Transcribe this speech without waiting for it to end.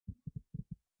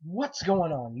What's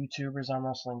going on, YouTubers? I'm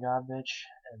Wrestling Godbitch,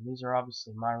 and these are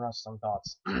obviously my wrestling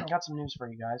thoughts. Got some news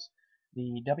for you guys.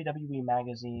 The WWE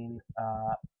magazine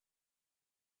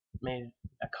made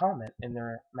a comment in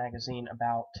their magazine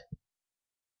about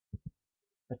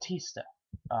Batista.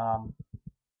 Um,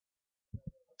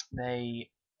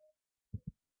 they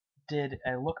did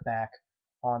a look back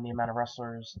on the amount of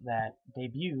wrestlers that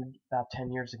debuted about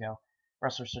 10 years ago.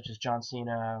 Wrestlers such as John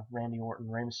Cena, Randy Orton,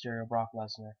 Rey Mysterio, Brock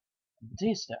Lesnar, and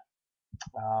Batista.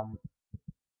 Um,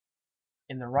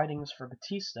 in the writings for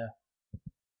Batista,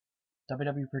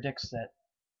 WWE predicts that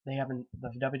the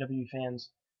WWE fans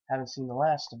haven't seen the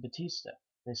last of Batista.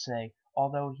 They say,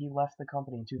 although he left the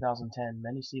company in 2010,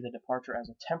 many see the departure as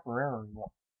a temporary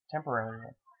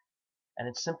one, and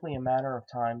it's simply a matter of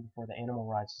time before the animal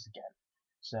rises again.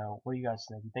 So, what do you guys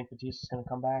think? You think Batista's gonna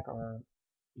come back, or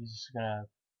he's just gonna,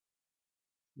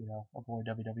 avoid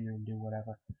WWE and do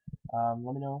whatever?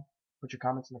 Let me know. Put your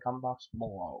comments in the comment box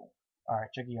below.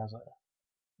 Alright, check you guys later.